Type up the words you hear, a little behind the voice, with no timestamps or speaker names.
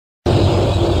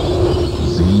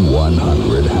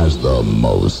Z100 has the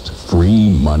most free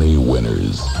money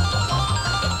winners.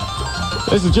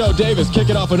 This is Joe Davis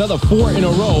kicking off another 4 in a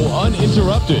row,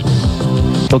 uninterrupted.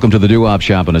 Welcome to the Doo-Wop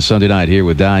Shop on a Sunday night here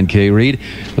with Don K. Reed.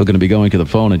 We're going to be going to the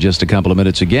phone in just a couple of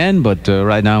minutes again, but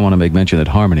right now I want to make mention that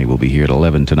Harmony will be here at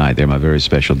 11 tonight. They're my very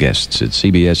special guests at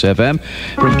CBS-FM.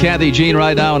 From Kathy Jean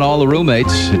right now and all the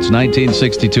roommates, it's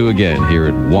 1962 again here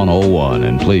at 101,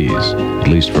 and please, at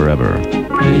least forever.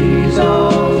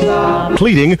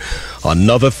 Completing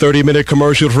another 30-minute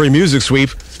commercial-free music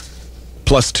sweep.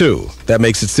 +2. That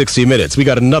makes it 60 minutes. We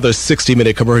got another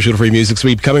 60-minute commercial-free music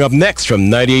sweep coming up next from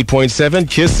 98.7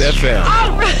 KISS FM.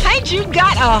 All right, you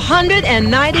got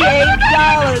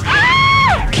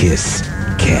 $198. KISS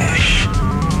Cash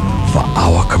for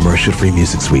our commercial-free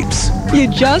music sweeps. You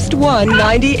just won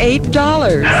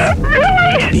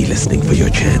 $98. Be listening for your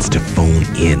chance to phone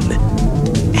in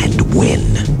and win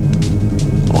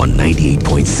on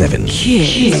 98.7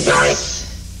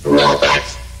 KISS.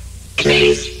 Robots,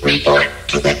 please report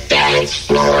to the dance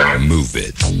floor. Move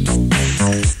it.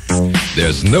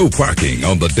 There's no parking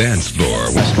on the dance floor.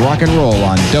 Let's rock and roll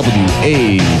on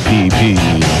WAPP.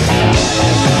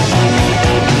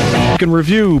 In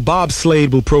review, Bob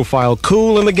Slade will profile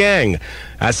Kool and the Gang.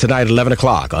 That's tonight at 11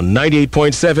 o'clock on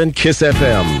 98.7 KISS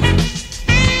FM.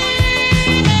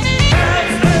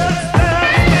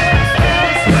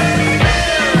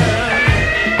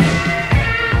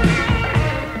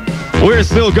 We're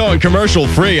still going commercial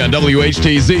free on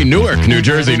WHTZ, Newark, New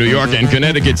Jersey, New York, and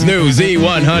Connecticut's new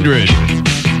Z100.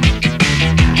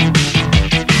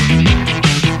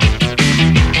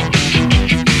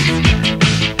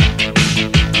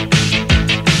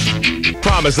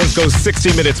 Promise, let's go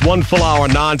 60 minutes, 1 full hour,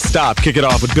 non-stop. Kick it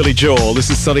off with Billy Joel. This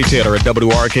is Sonny Taylor at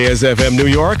WRKS-FM New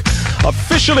York.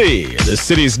 Officially, the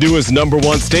city's newest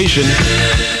 #1 station.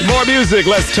 More music,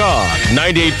 less talk.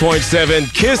 98.7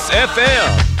 KISS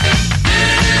FM.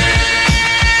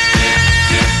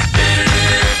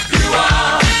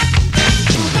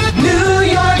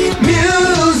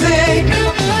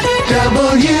 Wplj.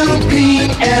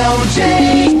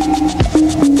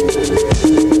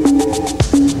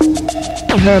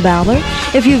 Herb Albert.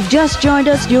 If you've just joined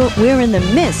us, we're in the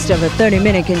midst of a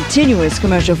 30-minute continuous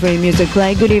commercial-free music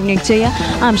play. Good evening to you.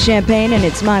 I'm Champagne, and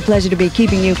it's my pleasure to be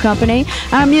keeping you company.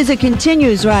 Our music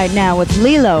continues right now with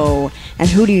Lilo. And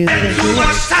who do you think you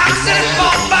are?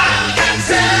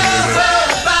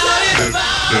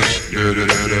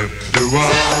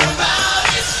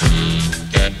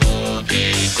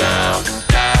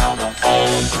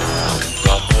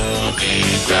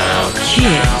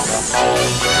 KISS.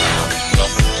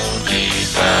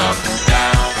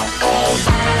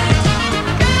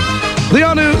 The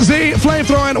all-new Z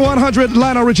Flamethrowing 100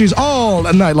 Lionel Richie's all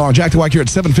night long. Jack the White here at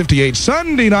 7:58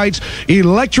 Sunday nights.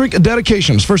 Electric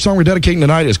dedications. First song we're dedicating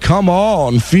tonight is Come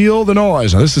On, Feel the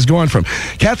Noise. Now, this is going from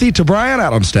Kathy to Brian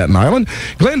out on Staten Island,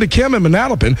 Glenn to Kim in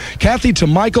Manalapan, Kathy to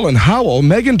Michael and Howell,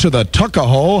 Megan to the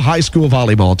Tuckahoe High School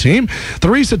volleyball team,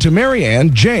 Theresa to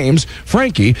Marianne, James,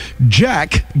 Frankie,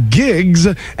 Jack, Giggs,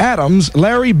 Adams,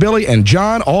 Larry, Billy, and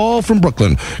John, all from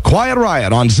Brooklyn. Quiet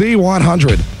Riot on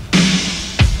Z100.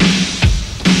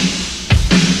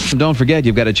 Don't forget,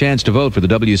 you've got a chance to vote for the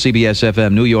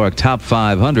WCBS-FM New York Top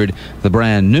 500. The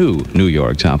brand new New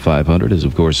York Top 500 is,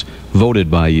 of course,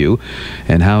 voted by you.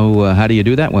 And how do you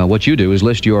do that? Well, what you do is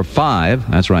list your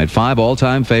 5, that's right, 5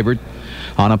 all-time favorite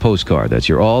on a postcard. That's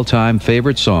your all-time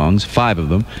favorite songs, 5 of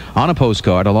them, on a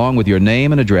postcard along with your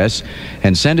name and address,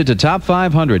 and send it to Top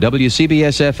 500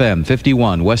 WCBS-FM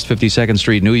 51 West 52nd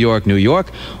Street, New York, New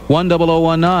York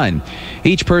 10019.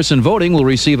 Each person voting will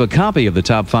receive a copy of the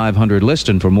Top 500 list,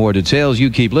 and for more details, you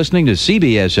keep listening to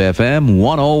CBS-FM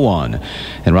 101.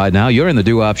 And right now, you're in the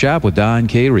Doo-Wop Shop with Don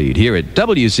K. Reed here at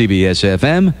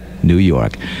WCBS-FM New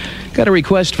York. Got a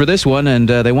request for this one, and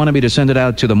they wanted me to send it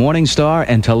out to the Morning Star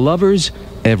and to lovers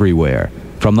everywhere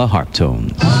from the Harp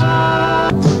Tones.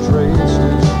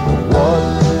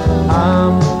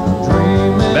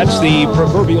 That's the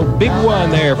proverbial big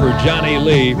one there for Johnny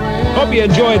Lee. Hope you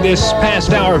enjoyed this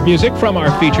past hour of music from our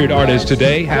featured artist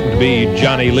today. Happened to be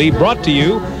Johnny Lee, brought to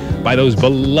you by those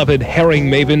beloved herring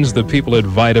mavens, the people at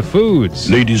Vita Foods.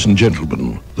 Ladies and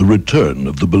gentlemen, the return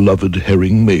of the beloved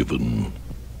herring maven.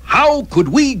 How could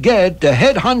we get the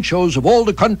head honchos of all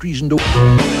the countries in the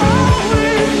world?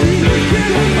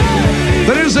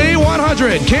 That is A100.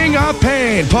 Z100, King of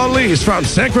Pain, Police from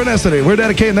Synchronicity. We're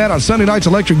dedicating that on Sunday night's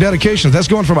Electric Dedications. That's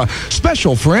going from a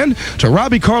special friend to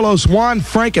Robbie, Carlos, Juan,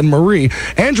 Frank, and Marie.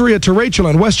 Andrea to Rachel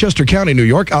in Westchester County, New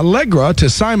York. Allegra to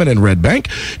Simon in Red Bank.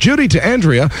 Judy to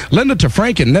Andrea. Linda to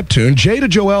Frank in Neptune. Jay to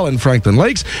Joelle in Franklin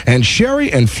Lakes. And Sherry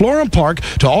in Florham Park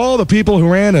to all the people who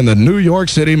ran in the New York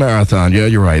City Marathon. Yeah,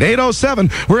 you're right.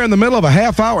 8:07. We're in the middle of a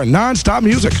half-hour non-stop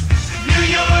music. New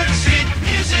York's hit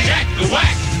music. Jack the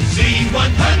Whack.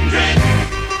 Z100.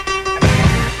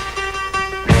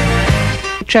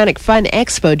 Electronic Fun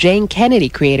Expo, Jane Kennedy,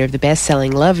 creator of the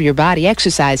best-selling Love Your Body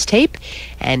exercise tape,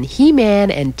 and He-Man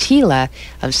and Teela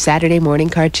of Saturday morning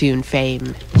cartoon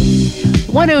fame.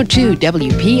 102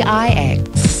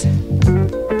 WPIX.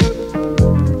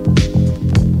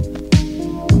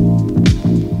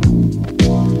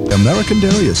 American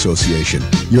Dairy Association,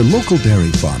 your local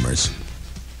dairy farmers.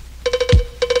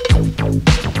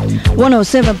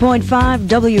 107.5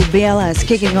 WBLS,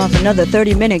 kicking off another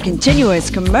 30-minute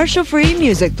continuous commercial-free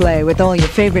music play with all your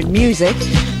favorite music.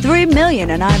 3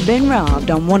 million and I've been robbed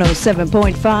on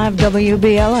 107.5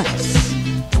 WBLS.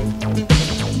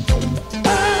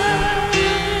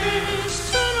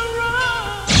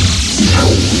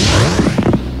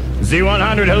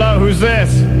 Z100, hello, who's this?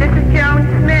 This is Joan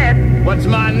Smith. What's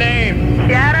my name?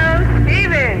 Shadow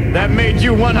Stevens. That made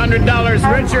you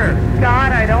 $100 richer.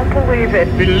 God, I don't believe it.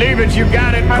 Believe it, you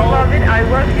got it, Cole. I love it, I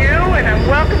love you, and I'm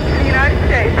welcome to the United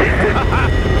States.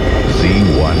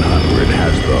 Z100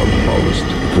 has the most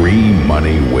free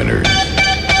money winners.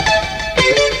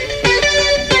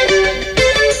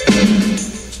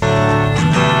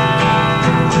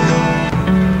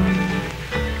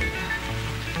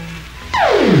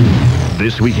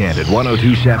 This weekend at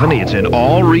 102.7, it's an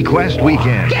all-request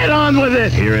weekend. Get on with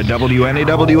it! Here at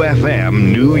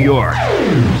WNAW-FM, New York.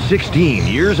 16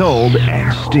 years old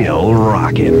and still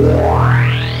rocking.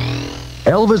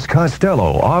 Elvis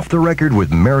Costello off the record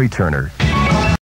with Mary Turner.